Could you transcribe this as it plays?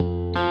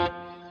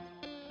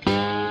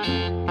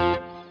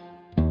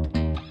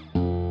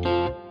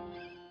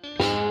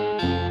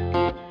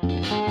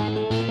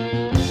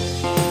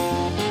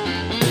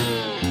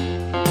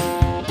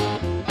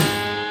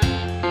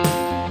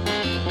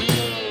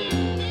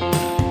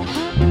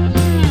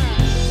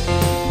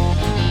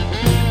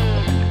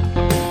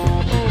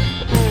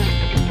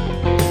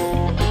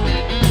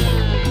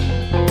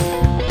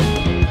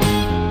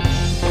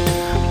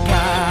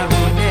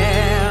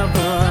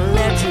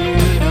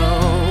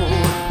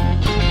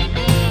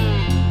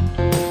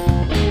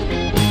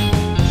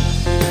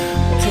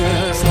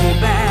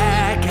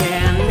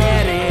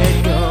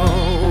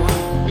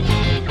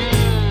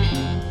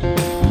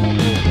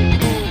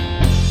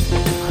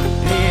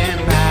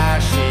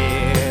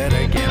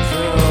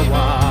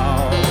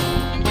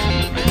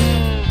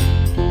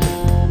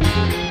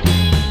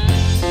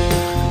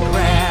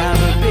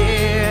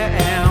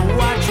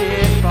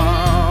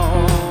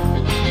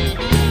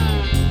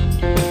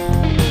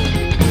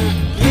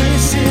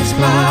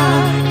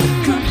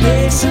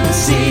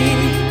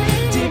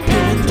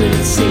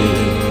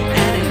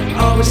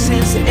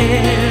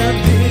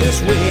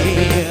this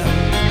way.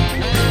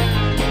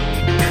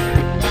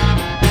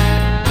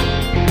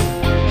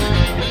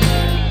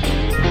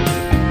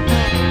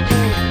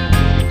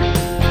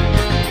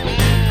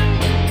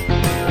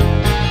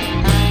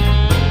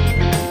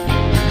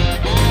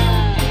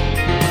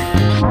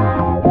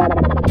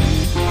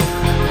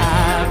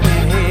 I've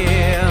been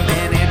here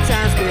many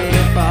times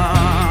before.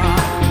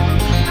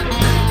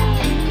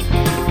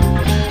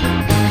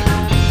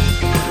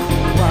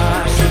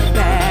 Wash it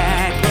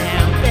back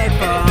and beg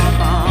for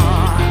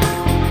more.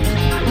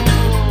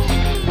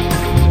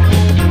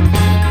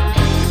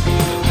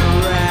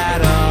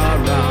 Right or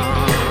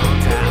wrong,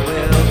 time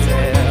will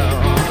tell.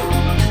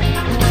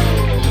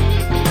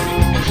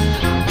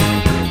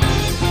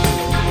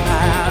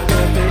 I've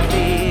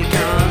perfectly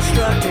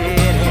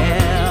constructed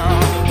hell.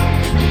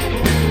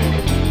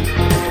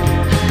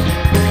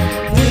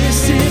 This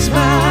is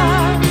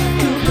my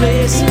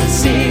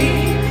complacency,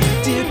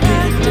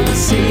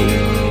 dependency,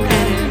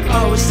 and it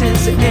always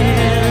tends to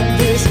end.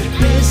 This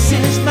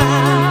is my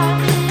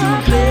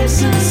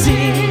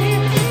complacency,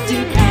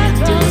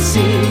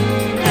 dependency,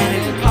 and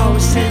it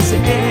always tends to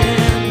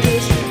end.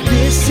 This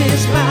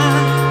is my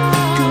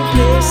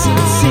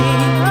complacency,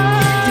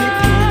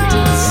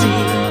 dependency,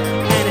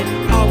 and it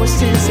always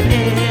tends to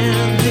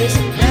end. This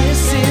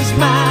is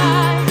my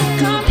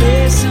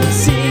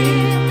complacency,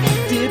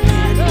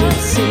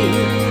 dependency,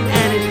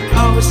 and it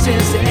always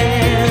tends to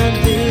end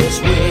this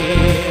way.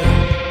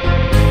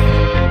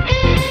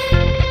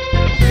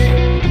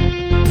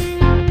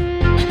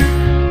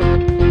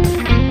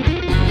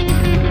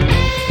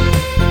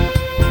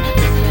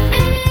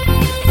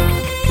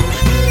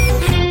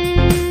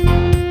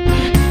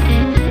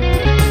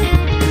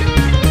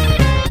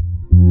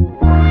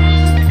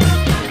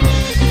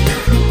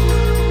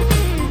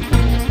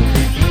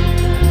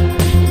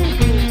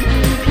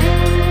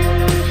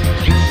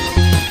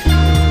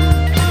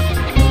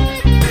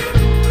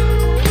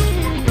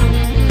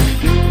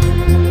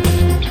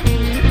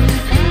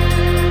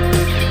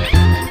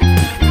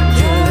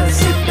 Just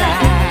sit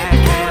back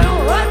and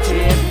watch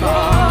it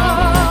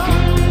fall.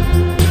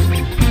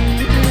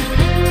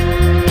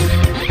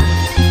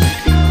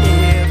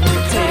 It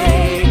will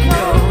take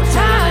no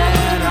time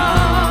at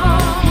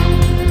all.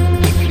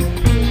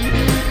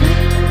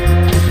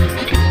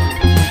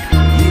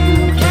 You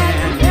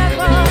can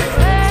never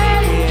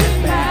take it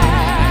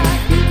back.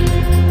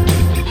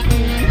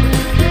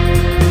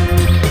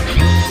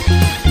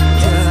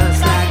 Just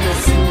like a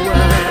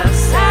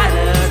suicide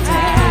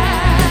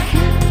attack.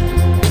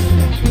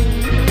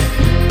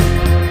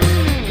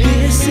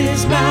 This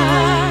is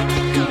my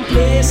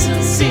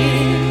complacency,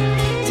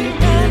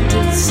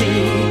 dependency,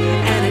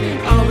 and it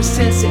always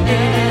tends to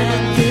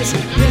end. This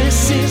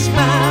is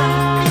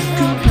my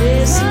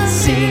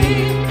complacency,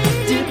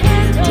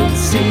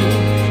 dependency,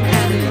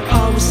 and it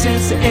always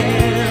tends to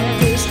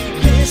end. This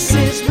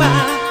is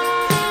my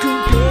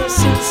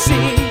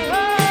complacency,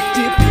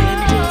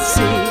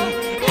 dependency,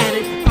 and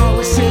it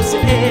always tends to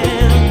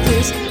end.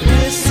 This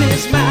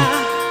is my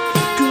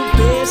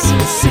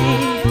complacency,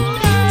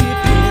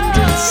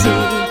 dependency,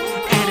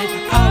 and it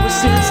always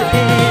tends to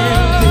end.